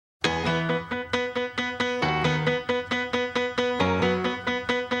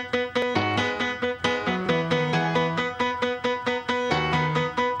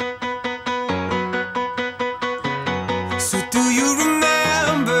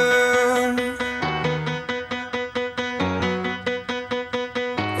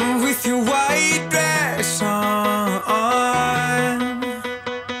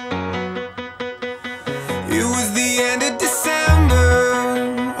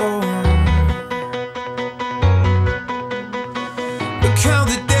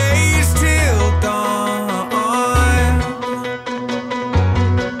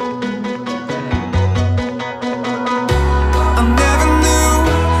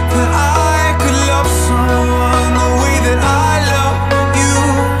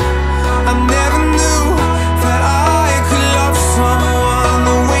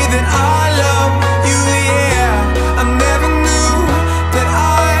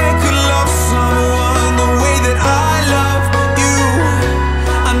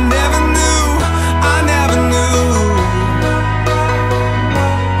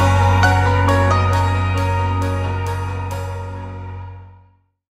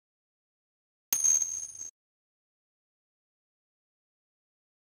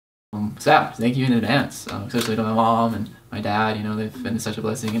So yeah, thank you in advance, especially to my mom and my dad. You know, they've been such a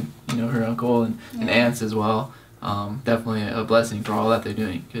blessing, and you know, her uncle and aunts as well. Definitely a blessing for all that they're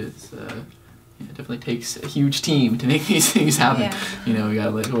doing, because it definitely takes a huge team to make these things happen. Yeah. You know, we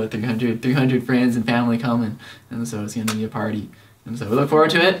got like, what, 300 friends and family coming, and so it's going to be a party. And so we look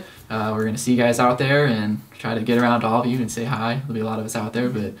forward to it. We're going to see you guys out there and try to get around to all of you and say hi. There'll be a lot of us out there,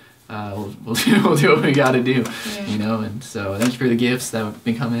 but we'll do what we got to do, you know. And so thank you for the gifts that have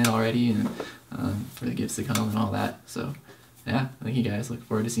been coming in already, and for the gifts to come and all that. So yeah, thank you guys. Look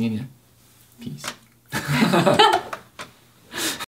forward to seeing you. Peace.